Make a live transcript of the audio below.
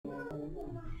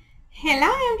Hello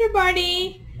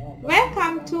everybody,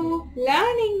 welcome to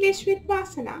Learn English with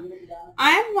Wasana.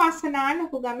 I am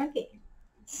Wasana Teacher.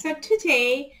 So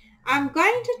today I'm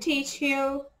going to teach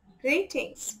you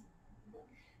greetings.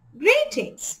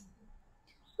 Greetings.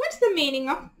 What's the meaning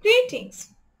of greetings?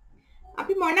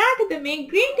 අපි මොනවටද මේ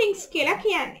greetings කියලා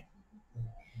කියන්නේ?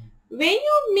 When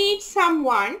you meet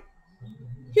someone,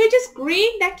 you just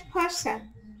greet that person.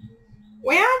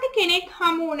 ඔයාට කෙනෙක්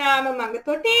හමු වුණාම මඟ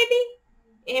තොටේදී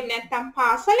එහෙම නැත්නම්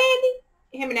පාසලේදී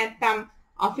එහෙම නැත්නම්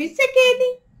ඔෆිස් එකේදී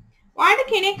ඔයාට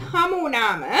කෙනෙක් හමු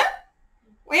වුණාම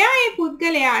ඔයා ඒ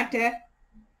පුද්ගලයාට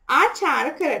ආචාර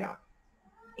කරනවා.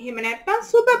 එහෙම නැත්නම්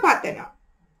සුබ පතනවා.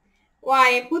 ඔයා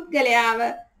ඒ පුද්ගලයාව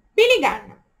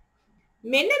පිළිගන්නවා.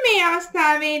 මෙන්න මේ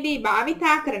අවස්ථාවේදී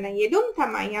භාවිතා කරන යෙදුම්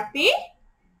තමයි අපි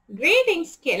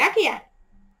greetings කියලා කියන්නේ.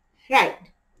 Right.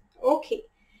 Okay.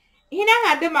 එහෙනම්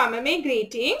අද මම මේ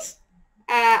greetings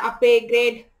අපේ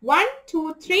grade 1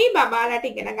 2 3 බබාලට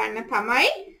ඉගෙන ගන්න තමයි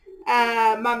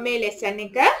මම මේ lesson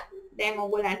එක දැන්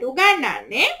ඔයගොල්ලන්ට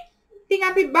උගන්වන්නේ. ඉතින්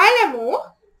අපි බලමු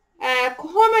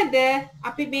කොහොමද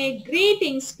අපි මේ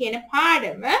greetings කියන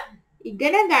පාඩම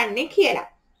ඉගෙන ගන්න කියලා.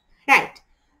 Right.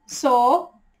 So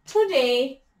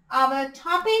today our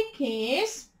topic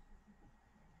is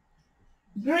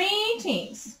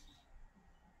greetings.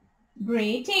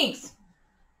 Greetings.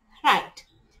 Right.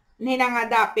 එහෙනම්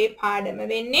අද අපේ පාඩම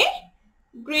වෙන්නේ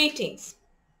greetings.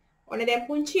 ඔන්න දැන්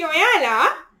පුංචි ඔයාලා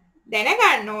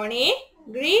දැනගන්න ඕනේ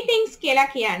greetings කියලා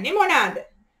කියන්නේ මොනවාද?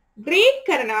 greet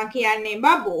කරනවා කියන්නේ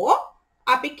බබෝ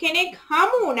අපි කෙනෙක්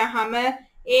හමු වුණාම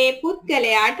ඒ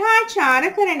පුද්ගලයාට ආචාර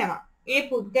කරනවා. ඒ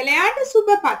පුද්ගලයාට සුබ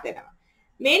පතනවා.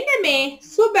 මෙන්න මේ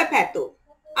සුබ පැතුම්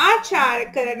ආචාර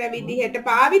කරන විදිහට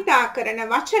භාවිතා කරන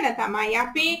වචන තමයි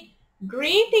අපි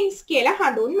greetings කියලා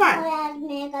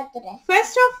හඳුන්වන්නේ.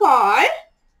 First of all,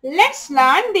 let's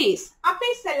learn this. අපි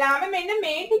ඉස්සෙල්ලාම මෙන්න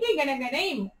මේ ටික ඉගෙනගෙන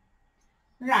ඉමු.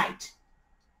 Right.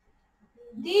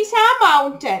 These are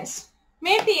mountains.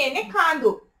 මේ තියෙන්නේ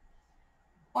කඳු.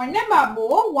 ඔන්න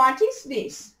බබෝ, what is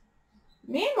this?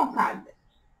 මේ මොකක්ද?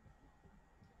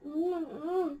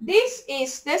 This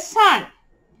is the sun.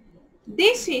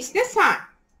 This is the sun.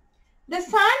 The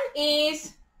sun is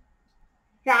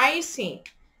rising.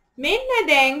 මෙන්න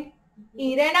දැන්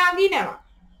ඉර නගිනවා.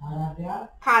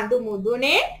 කඳු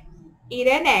මුදුනේ ඉර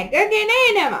නැගගෙන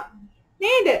එනවා.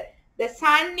 නේද? The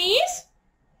sun is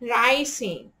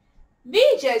rising. We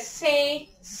just say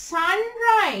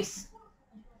sunrise.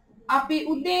 අපි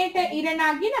උදේට ඉර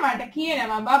නගිනවට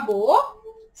කියනවා බබෝ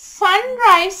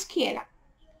sunrise කියලා.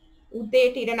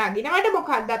 උදේට ඉර නගිනවට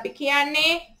මොකක්ද අපි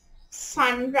කියන්නේ?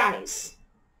 sunrise.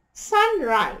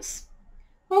 Sunrise.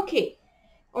 Okay.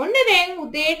 ඔන්න දැන්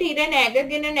උදේට ඉර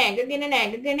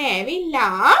නැගගෙන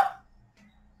ඇවිල්ලා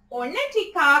ඔන්න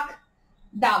ටිකක්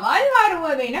දවල් වරුව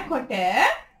වෙනකොට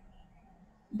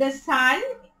the sun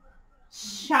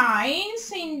shines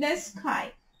in the sky.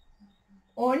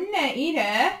 ඔන්න ඉර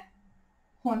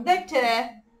හොඳට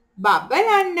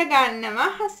බබලන්න ගන්නවා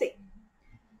හසේ.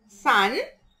 sun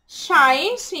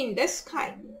shines in the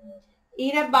sky.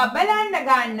 ඉර බබලන්න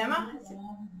ගන්නවා හසේ.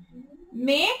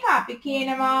 මේක අපි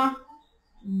කියනවා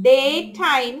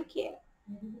daytime කියලා.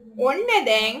 ඔන්න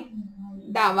දැන්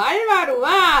දවල් වරුව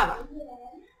ආවා.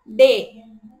 day.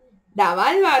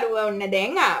 දවල් වරුව ඔන්න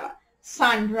දැන් ආවා.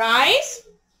 sunrise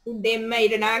උදෙන්ම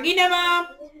ඉර නගිනවා.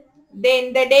 then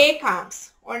the day comes.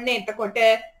 ඔන්න එතකොට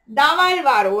දවල්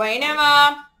වරුව එනවා.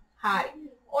 හරි.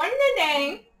 ඔන්න දැන්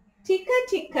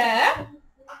ටික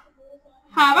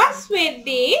හවස්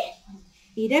වෙද්දී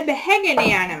ඉර බැහැගෙන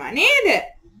යනවා නේද?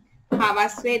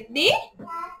 හවස් වෙද්දී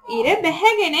ඉර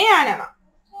බැහැගෙන යනවා.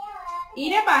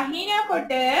 ඉර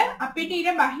බහිනකොට අපිට ඉර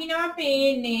බහිනවා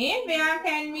පේන්නේ where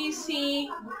can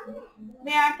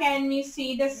we see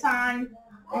the sun?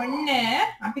 ඔන්න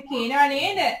අපි කියනවා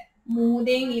නේද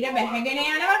මූදෙන් ඉර බැහැගෙන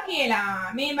යනවා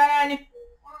කියලා. මේ බලන්න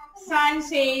sun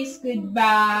says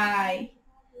goodbye.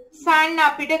 sun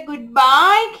අපිට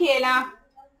goodbye කියලා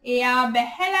එයා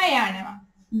බැහැලා යනවා.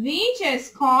 We just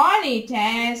call it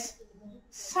as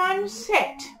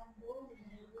sunset.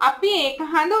 අපි ඒක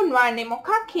හඳුන්වන්නේ මොකක්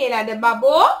කියලාද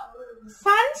බබෝ?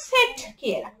 sunset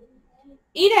කියලා.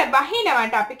 ඉර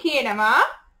බහිනවට අපි කියනවා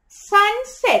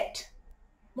sunset.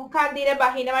 මොකක්ද ඉර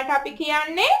බහිනවට අපි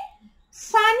කියන්නේ?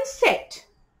 sunset.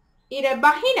 ඉර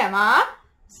බහිනවා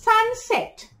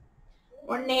sunset.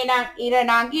 ඔන්න එහෙනම් ඉර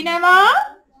නගිනවා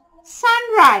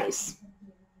sunrise.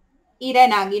 ඉර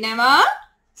නගිනවා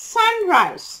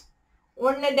sunrise.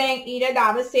 ඔන්න දැන් ඉර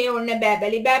දවසේ ඔන්න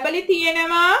බැබලි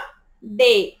තියෙනවා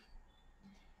day.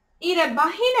 ඉර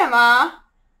බහිනවා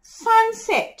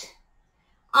sunset.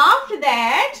 After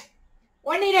that,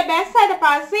 ඔන්න ඉර බැස්සට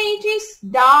පස්සේ it is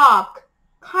dark.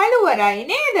 කළුවරයි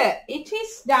නේද? It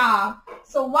is dark.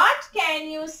 So what can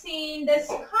you see in the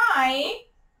sky?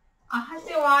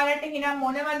 අහසේ ඔයාලට හිනා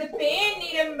මොනවද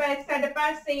පේන්නේ ඊට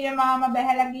පස්සේ ඊට මාම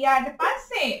බහැලා ගියාට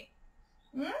පස්සේ?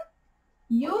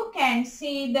 You can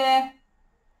see the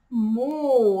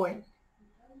moon.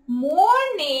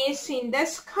 Moon is in the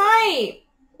sky.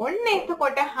 ඔන්න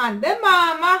එතකොට හඳ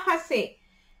මාම අහසේ.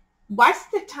 What's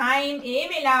the time? ඒ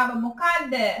වෙලාව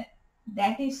මොකද්ද?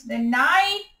 That is the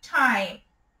night time.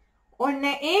 ඔන්න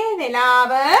ඒ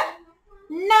වෙලාව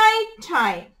night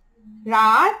time.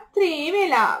 රාත්‍රී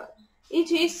වෙලාව.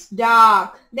 It is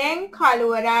dark. Then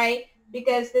කළුවරයි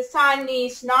because the sun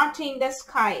is not in the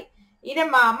sky. ඊට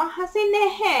මාම අහසේ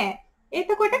නැහැ.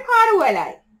 එතකොට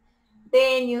කළුවරයි.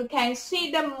 Then you can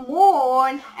see the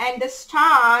moon and the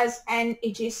stars and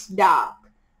it is dark.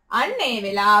 අන්න ඒ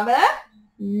වෙලාව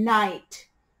night.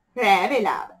 රෑ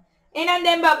වෙලාව. එහෙනම්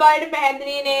දැන් බබාට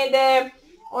පැහැදිලි නේද?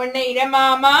 ඔන්න ඉර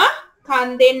මාමා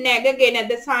කන්දෙන් නැගගෙන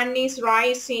the sun is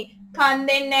rising.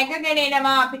 කන්දෙන් නැගගෙන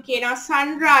එනවා අපි කියනවා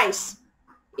sunrise.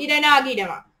 ඉර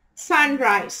නගිනවා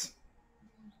sunrise.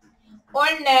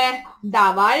 ඔන්න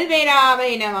දවල් වෙලාව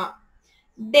එනවා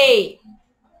day.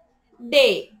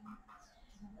 day.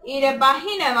 ඉර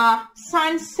බහිනවා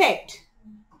sunset.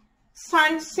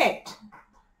 sunset.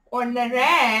 ඔන්න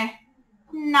රෑ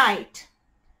night.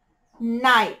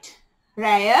 night.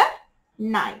 රැය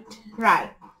night.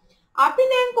 right. අපි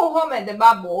දැන් කොහොමද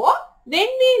බබෝ? When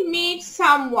we meet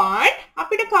someone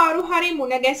අපිට කවුරු හරි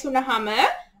මුණ ගැසුනහම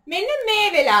මෙන්න මේ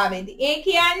වෙලාවේදී ඒ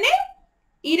කියන්නේ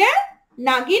ඉර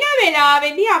නගින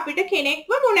වෙලාවේදී අපිට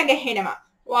කෙනෙක්ව මුණ ගැහෙනවා.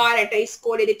 ඔයාලට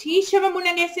ඉස්කෝලේදී ටීචර්ව මුණ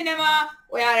ගැසෙනවා.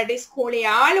 ඔයාලට ඉස්කෝලේ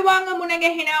යාළුවන්ව මුණ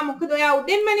ගැහෙනවා. මොකද ඔයා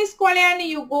උදෙන්ම ඉස්කෝලේ යන්නේ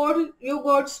you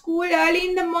go to school early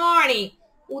in the morning.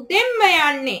 උදෙන්ම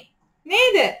යන්නේ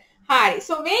නේද? හරි.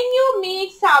 So when you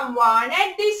meet someone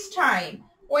at this time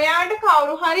ඔයාට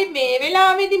කවුරු හරි මේ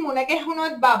වෙලාවේදී මුණ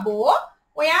ගැහුනොත් බබෝ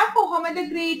ඔයා කොහොමද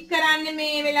greet කරන්නේ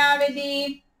මේ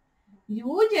වෙලාවේදී?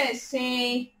 You just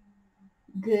say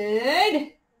good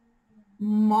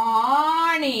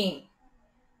morning.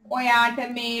 ඔයාට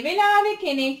මේ වෙලාවේ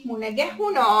කෙනෙක් මුණ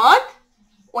ගැහුනොත්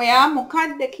ඔයා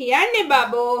මොකක්ද කියන්නේ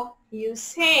බබෝ? You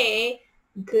say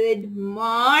good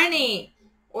morning.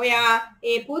 ඔයා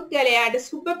ඒ පුද්ගලයාට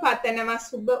සුබ පතනවා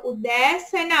සුබ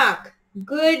උදෑසනක්.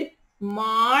 good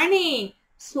morning.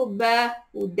 සුබ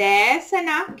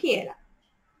උදෑසනක් කියලා.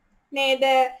 නේද?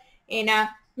 එහෙනම්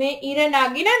මේ ඉර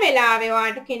නගින වෙලාවේ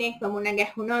ඔයාට කෙනෙක් මුණ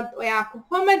ගැහුනොත් ඔයා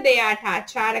කොහොමද එයාට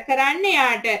ආචාර කරන්නේ?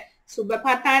 එයාට සුබ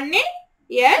පතන්නේ?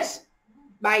 Yes,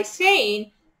 by saying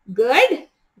good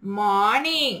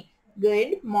morning.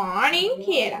 good morning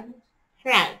කියලා.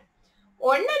 right.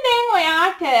 ඔන්න දැන්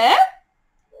ඔයාට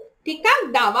ටිකක්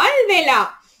දවල් වෙලා.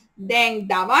 දැන්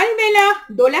දවල් වෙලා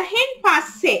 12න්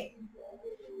පස්සේ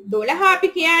 12 අපි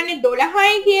කියන්නේ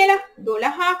 12යි කියලා.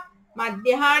 12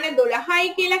 මධ්‍යහාන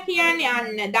 12යි කියලා කියන්නේ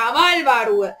අන්න දවල්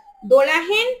වරුව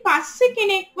 12න් පස්සේ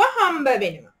කෙනෙක්ව හම්බ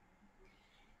වෙනවා.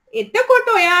 එතකොට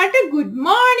ඔයාට good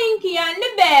morning කියන්න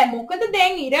බෑ. මොකද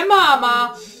දැන් ඉර මාමා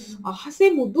අහසේ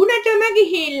මුදුනටම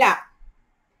ගිහිල්ලා.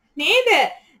 නේද?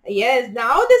 Yes,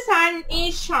 now the sun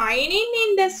is shining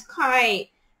in the sky.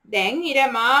 දැන් ඉර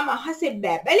මාමා අහසේ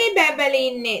බැබලි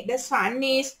ඉන්නේ. The sun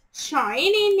is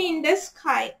shining in the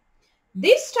sky.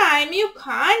 This time you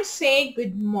can't say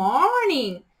good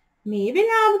morning. මේ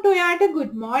වෙලාවට ඔයාට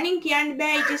good morning කියන්න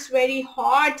බෑ. It is very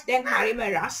hot. දැන් හරිම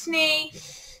රස්නේ.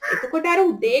 එතකොට අර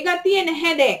උදේ ගතිය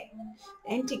නැහැ දැන්.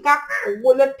 දැන් ටිකක්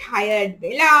ඔයගොල්ලෝ tired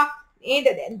වෙලා නේද?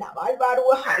 දැන් දවල්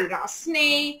වරුව හරි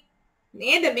රස්නේ.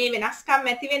 නේද? මේ වෙනස්කම්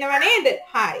ඇති වෙනව නේද?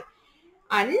 හරි.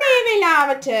 අන්න ඒ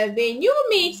වෙලාවට when you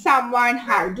meet someone,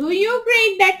 how do you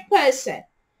greet that person?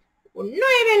 ඔන්න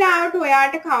ඒ වෙලාවට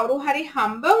ඔයාට කවුරු හරි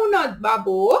හම්බ වුණොත්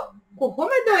බබෝ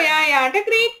කොහොමද ඔයා යාට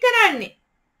greet කරන්නේ?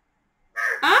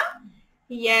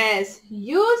 Yes,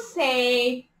 you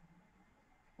say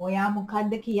ඔයා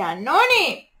මොකද්ද කියන්න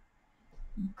ඕනේ?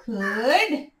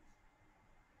 good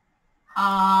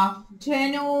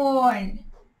afternoon.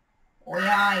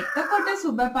 ඔයා එතකොට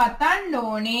සුබ පතන්න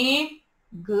ඕනේ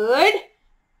good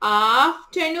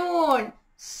afternoon.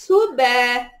 සුබ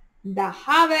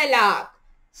දහවලක්.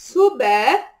 සුබ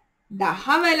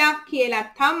දහවලක් කියලා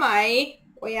තමයි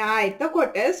ඔයා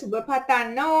එතකොට සුබ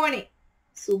පතන්න ඕනේ.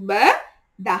 සුබ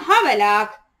දහවලක්.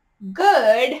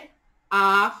 good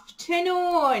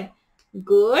afternoon.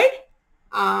 good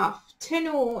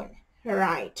afternoon.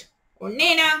 right. ඔන්න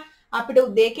එනම් අපිට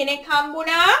උදේ කෙනෙක්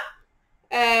හම්බුණා.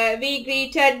 We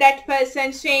greeted that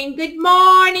person saying good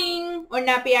morning. ඔන්න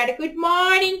අපි යාට good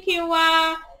morning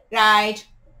කිව්වා. right.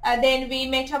 Then we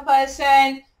met a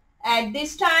person at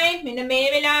this time, මෙන්න මේ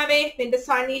වෙලාවේ when the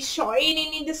sun is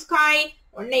shining in the sky,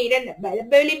 ඔන්න ඉර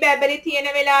බැබලි තියෙන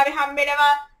වෙලාවේ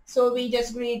හම්බෙනවා. So we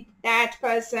just greet that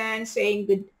person saying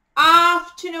good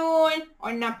afternoon.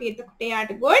 ඔන්න අපි එතකොට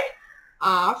යාට good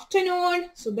afternoon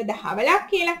සුබ දහවලක්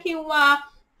කියලා කිව්වා.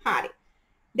 හරි.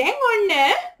 දැන් ඔන්න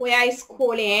ඔයා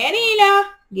ඉස්කෝලේ ඇරිලා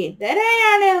ගෙදර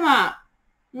යනවා.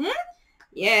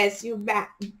 Yes, you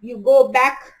go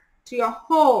back to your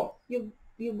home.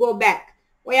 You go back.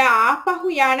 ඔයා ආපහු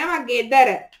යනවා ගෙදර.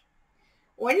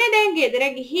 ඔන්න දැන් ගෙදර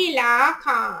ගිහිලා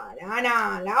කාලා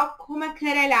නාලා ඔක්කොම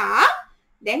කරලා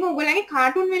දැන් ඔයගොල්ලන්ගේ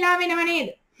කාටුන් වෙලා වෙනව නේද?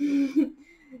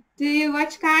 Do you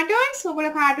watch cartoons?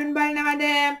 ඔයගොල්ලෝ කාටුන් බලනවද?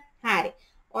 හරි.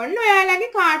 ඔන්න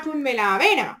ඔයාලගේ කාටුන් වෙලා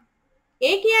වෙනවා.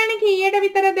 ඒ කියන්නේ කීයට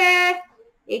විතරද?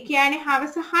 ඒ කියන්නේ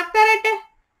හවස 4ට,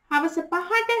 හවස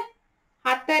 5ට,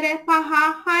 4, 5,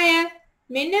 6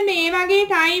 මෙන්න මේ වගේ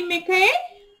ටයිම් එකේ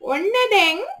ඔන්න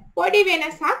දැන් පොඩි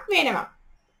වෙනසක් වෙනවා.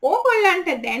 ඕගොල්ලන්ට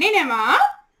දැනෙනවා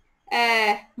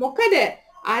මොකද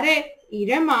අර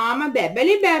ඉර මාම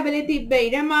බැබලි තිබ්බ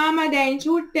ඉර මාම දැන්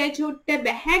චුට්ට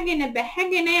බැහැගෙන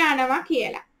යනවා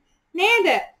කියලා. නේද?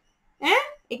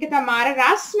 ඒක තමයි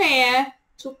රස්නය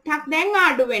චුට්ටක් දැන්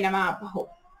අඩු වෙනවා අපහො.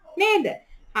 නේද?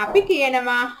 අපි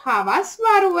කියනවා හවස්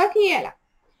වරුව කියලා.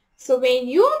 So when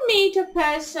you meet a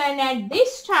person at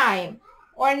this time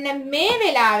ඔන්න මේ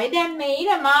වෙලාවේ දැන් මේ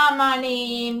ඉර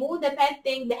මාමානේ මූද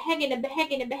පැත්තෙන් බැහැගෙන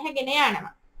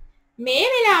යනවා. මේ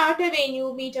වෙලාවට when you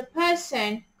meet a person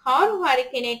කවුරු හරි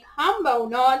කෙනෙක් හම්බ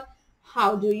වුණොත් how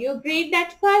do you greet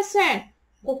that person?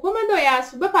 කොහොමද ඔයා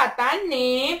සුබ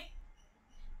පතන්නේ?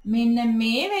 මෙන්න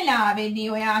මේ වෙලාවේදී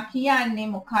ඔයා කියන්නේ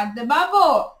මොකද්ද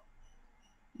බබෝ?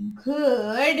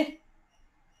 good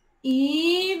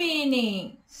evening.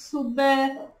 සුබ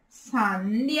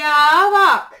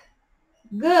සන්ධ්‍යාවක්.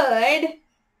 good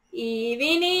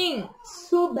evening.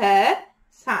 සුබ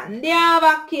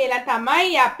සන්ධ්‍යාවක් කියලා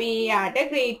තමයි අපි යාට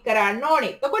greet කරන්න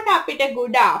ඕනේ. එතකොට අපිට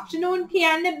good afternoon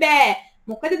කියන්න බෑ.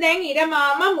 මොකද දැන් ඉර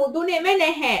මාමා මුදුනේම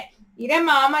නැහැ. ඉර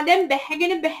මාමා දැන්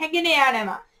බැහැගෙන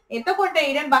යනවා. එතකොට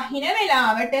ඉර බහින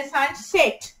වෙලාවට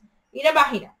sunset. ඉර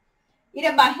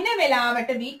බහින වෙලාවට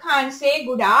we can't say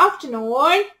good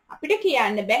afternoon. අපිට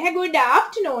කියන්න බෑ good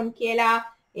afternoon කියලා.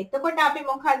 එතකොට අපි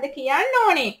මොකද්ද කියන්න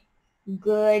ඕනේ?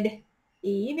 good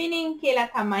evening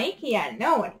කියලා තමයි කියන්න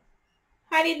ඕනේ.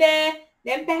 හරිද?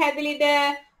 දැන් පැහැදිලිද?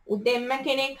 උදෙන්ම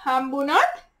කෙනෙක්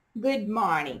හම්බුනොත් good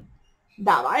morning.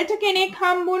 දවල්ට කෙනෙක්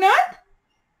හම්බුනොත්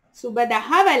සුබ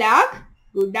දහවලක්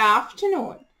good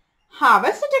afternoon.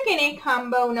 හවසට කෙනෙක්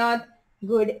හම්බ වුණොත්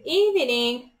good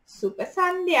evening සුබ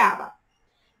සන්ධ්‍යාවක්.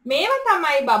 මේවා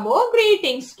තමයි බබෝ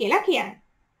greetings කියලා කියන්නේ.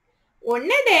 ඔන්න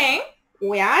දැන්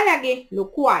ඔයාලගේ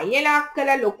ලොකු අයියලා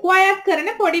අක්කලා ලොකු අයත් කරන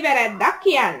පොඩි වැරැද්දක්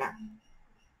කියන්න.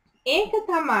 ඒක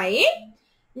තමයි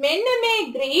මෙන්න මේ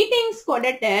greetings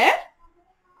කොටට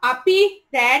අපි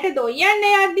රැට දොයන්න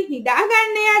යද්දි නිදා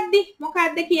ගන්න යද්දි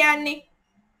මොකද්ද කියන්නේ?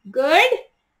 good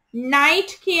night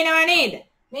කියනව නේද?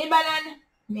 මේ බලන්න.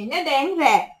 මෙන්න දැන්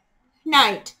රෑ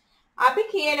night. අපි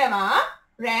කියනවා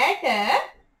රැට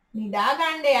නිදා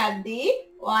ගන්න යද්දි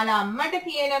ඔයාලා අම්මට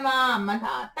කියනවා අම්මා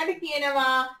තාත්තට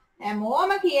කියනවා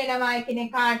හැමෝම කියනවා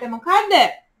එකිනෙකාට මොකද්ද?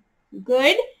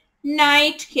 good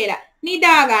night කියලා.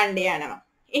 නිදා ගන්න යනවා.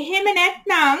 එහෙම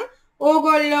නැත්නම්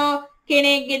ඕගොල්ලෝ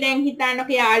කෙනෙක්ගේ දැන්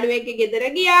හිතන්නකෝ යාළුවෙක්ගේ ගෙදර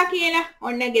ගියා කියලා.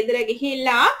 ඔන්න ගෙදර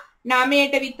ගිහිල්ලා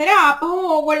 9ට විතර ආපහු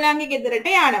ඕගොල්ලන්ගේ ගෙදරට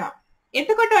යනවා.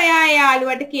 එතකොට ඔයා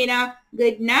යාළුවට කියනවා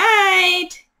good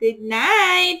night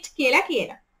කියලා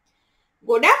කියනවා.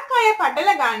 ගොඩක් අය පටල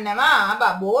ගන්නවා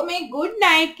බබෝ මේ good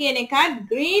night කියන එකත්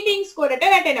greetings කොටට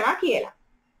වැටෙනවා කියලා.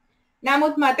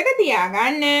 නමුත් මතක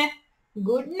තියාගන්න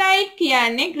good night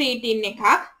කියන්නේ greeting එකක්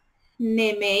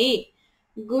නෙමෙයි.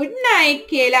 good night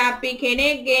කියලා අපි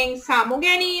කෙනෙක්ගෙන් සමු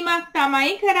ගැනීමක්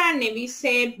තමයි කරන්නේ. we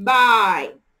say bye.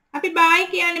 අපි bye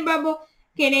කියන්නේ බබෝ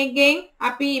කෙනෙක්ගෙන්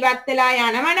අපි ඉවත් වෙලා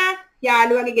යනවනම්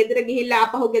යාළුවගේ ගෙදර ගිහිල්ලා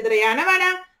ආපහු ගෙදර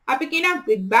යනවනම් අපි කියනවා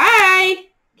goodbye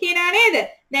කියනවා නේද?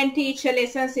 දැන් teacher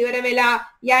lessons ඉවර වෙලා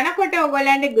යනකොට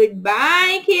ඔයගොල්ලන්ට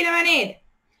goodbye කියනව නේද?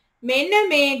 මෙන්න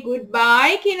මේ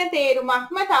goodbye කියන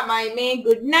තේරුමක්ම තමයි මේ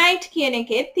good night කියන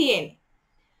එකේ තියෙන්නේ.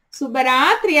 සුබ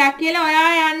රාත්‍රියක් කියලා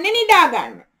ඔයා යන්නේ නිදා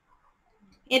ගන්න.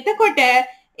 එතකොට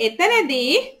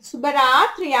එතනදී සුබ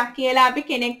රාත්‍රියක් කියලා අපි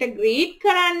කෙනෙක්ට greet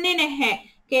කරන්නේ නැහැ.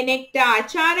 කෙනෙක්ට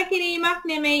ආචාර කිරීමක්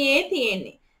නෙමෙයි ඒ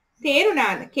තියෙන්නේ.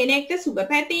 තේරුණාද? කෙනෙක්ට සුබ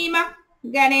පැතීමක්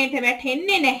ගණයට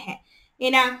වැටෙන්නේ නැහැ.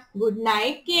 එහෙනම් good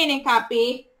night කියන එක අපි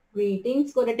greetings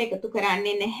කොටට එකතු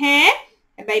කරන්නේ නැහැ.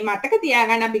 හැබැයි මතක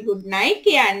තියාගන්න අපි good night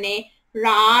කියන්නේ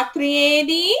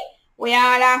රාත්‍රියේදී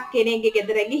ඔයාලා කෙනෙක්ගේ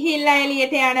ගෙදර ගිහිල්ලා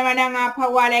එළියට යනවා නම් ආපහු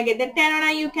ඔයාලා ගෙදරට යනවා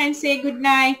නම් you can say good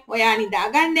night. ඔයා නිදා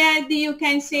ගන්න යද්දී you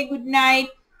can say good night.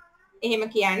 එහෙම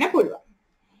කියන්න පුළුවන්.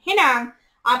 එහෙනම්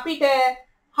අපිට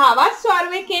හවස්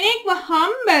වරුවේ කෙනෙක්ව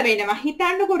හම්බ වෙනවා.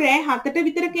 හිතන්නකෝ රෑ 7ට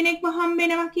විතර කෙනෙක්ව හම්බ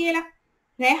වෙනවා කියලා.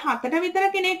 රෑ 7ට විතර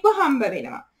කෙනෙක්ව හම්බ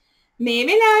වෙනවා. මේ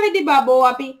වෙලාවේදී බබෝ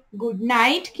අපි good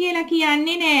night කියලා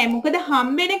කියන්නේ නෑ. මොකද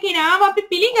හම්බෙන කෙනාව අපි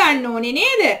පිළිගන්න ඕනේ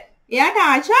නේද? එයාට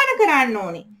ආචාර කරන්න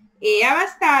ඕනේ. ඒ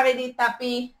අවස්ථාවේදීත්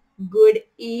අපි good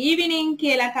evening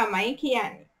කියලා තමයි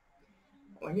කියන්නේ.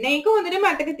 ඔන්න ඒක හොඳට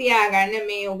මතක තියාගන්න.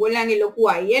 මේ ඔයගොල්ලන්ගේ ලොකු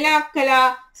අයියලා අක්කලා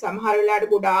සමහර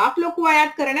වෙලාවට ගොඩාක් ලොකු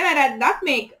අයත් කරන වැරද්දක්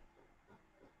මේක.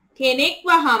 කෙනෙක්ව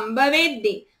හම්බ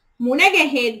වෙද්දී මුණ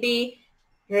ගැහෙද්දී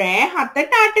රෑ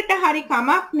 7ට 8ට හරි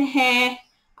කමක් නැහැ.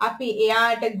 අපි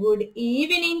එයාට good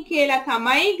evening කියලා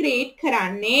තමයි greet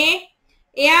කරන්නේ.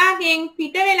 එයාගෙන්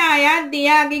පිට වෙලා යද්දී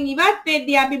එයාගෙන් ඉවත්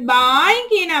වෙද්දී අපි bye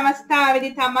කියන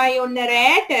අවස්ථාවේදී තමයි ඔන්න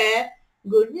රෑට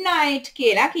good night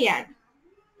කියලා කියන්නේ.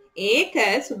 ඒක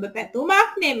සුබ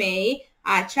පැතුමක් නෙමෙයි,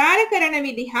 ආචාර කරන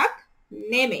විදිහක්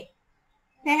නෙමෙයි.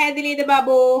 පැහැදිලිද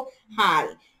බබෝ?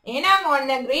 හරි. එහෙනම් ඔන්න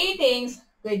greetings,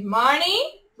 good morning,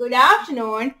 good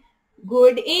afternoon,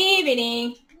 good evening.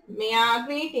 මෙයා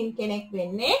greeting කෙනෙක්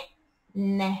වෙන්නේ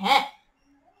නැහැ.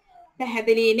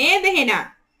 පැහැදිලි නේද එහෙනම්?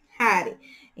 හරි.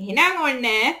 එහෙනම් ඔන්න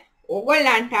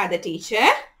ඕගොල්ලන්ට අද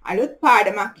ටීචර් අලුත්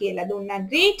පාඩමක් කියලා දුන්නා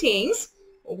greetings.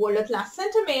 ඕගොල්ලොත්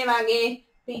ලස්සනට මේ වගේ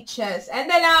pictures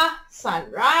ඇඳලා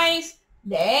sunrise,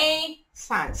 day,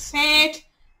 sunset,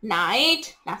 night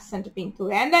ලස්සනට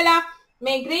පින්තූර ඇඳලා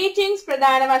මේ greetings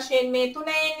ප්‍රධාන වශයෙන් මේ තුන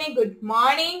එන්නේ good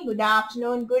morning, good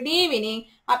afternoon, good evening.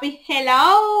 අපි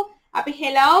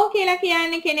hello කියලා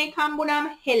කියන්නේ කෙනෙක් හම්බුනාම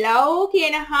hello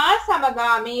කියන හා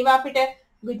සමගාමීව අපිට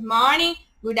good morning,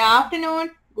 good afternoon,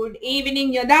 good evening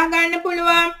යොදා ගන්න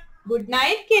පුළුවන්. good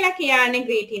night කියලා කියන්නේ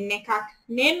greeting එකක්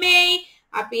නෙමෙයි.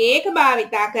 අපි ඒක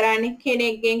භාවිතා කරන්නේ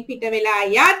කෙනෙක්ගෙන් පිට වෙලා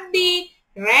යද්දී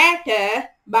රැට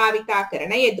භාවිතා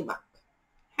කරන යෙදුමක්.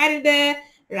 හරිද?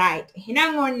 right.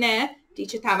 එහෙනම් ඔන්න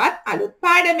ටීචර් තවත් අලුත්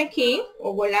පාඩමකින්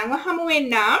ඕගොල්ලන්ව හමු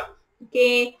වෙන්නම්.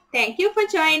 okay, thank you for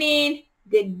joining.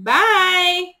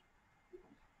 Goodbye.